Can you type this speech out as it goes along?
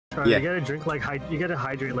Yeah. You gotta drink like you gotta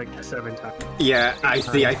hydrate like 7 times. Yeah, I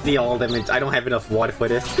see all them. I don't have enough water for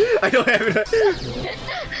this. I don't have enough.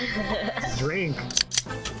 Drink.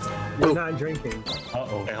 You're not drinking.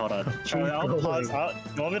 Uh-oh. Okay, hold on. I'll pause.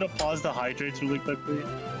 You want me to pause the hydrates really quickly?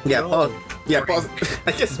 Yeah, pause. Yeah, pause.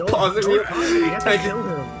 I just pause it.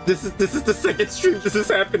 This is the second stream. This is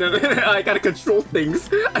happening. I gotta control things.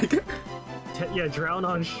 Yeah, drown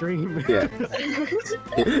on stream. Yeah.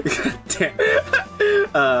 Damn.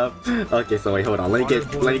 Okay, so wait, hold on. Let me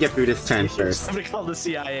get through this turn first. Somebody call the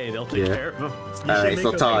CIA. They'll take care of him. Alright,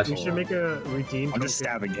 so Todd. You should make a redeem. I'm just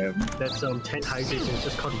stabbing him. That's 10 hydrates. It's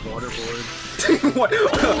just called waterboard. What?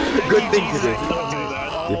 Good thing to do. Don't do that.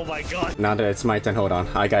 Oh my god. Now that it's my turn, hold on.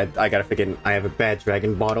 I gotta figure. I have a bad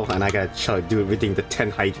dragon bottle, and I gotta do redeem the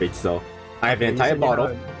 10 hydrates. So I have an entire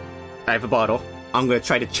bottle. I have a bottle. I'm gonna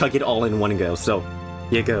try to chug it all in one go, so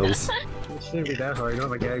here goes. It shouldn't be that hard, you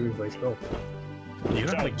don't have a gag reflex, go. You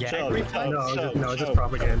don't have a gag reflex? No, it's just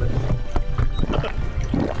propaganda.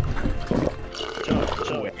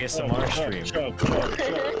 Chug, ASMR stream.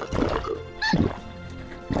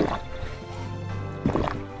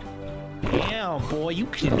 Damn, boy, you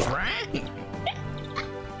can drink!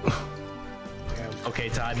 Okay,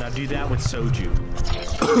 Todd, now do that with soju.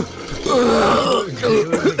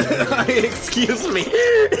 Excuse me.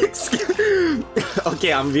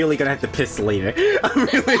 Okay, I'm really gonna have to piss later. I'm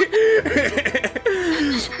really.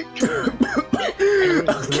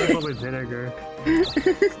 Okay. With vinegar.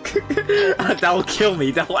 That will kill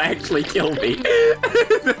me. That will actually kill me.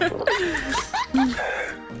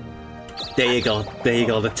 There you go. There you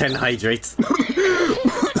go. The 10 hydrates.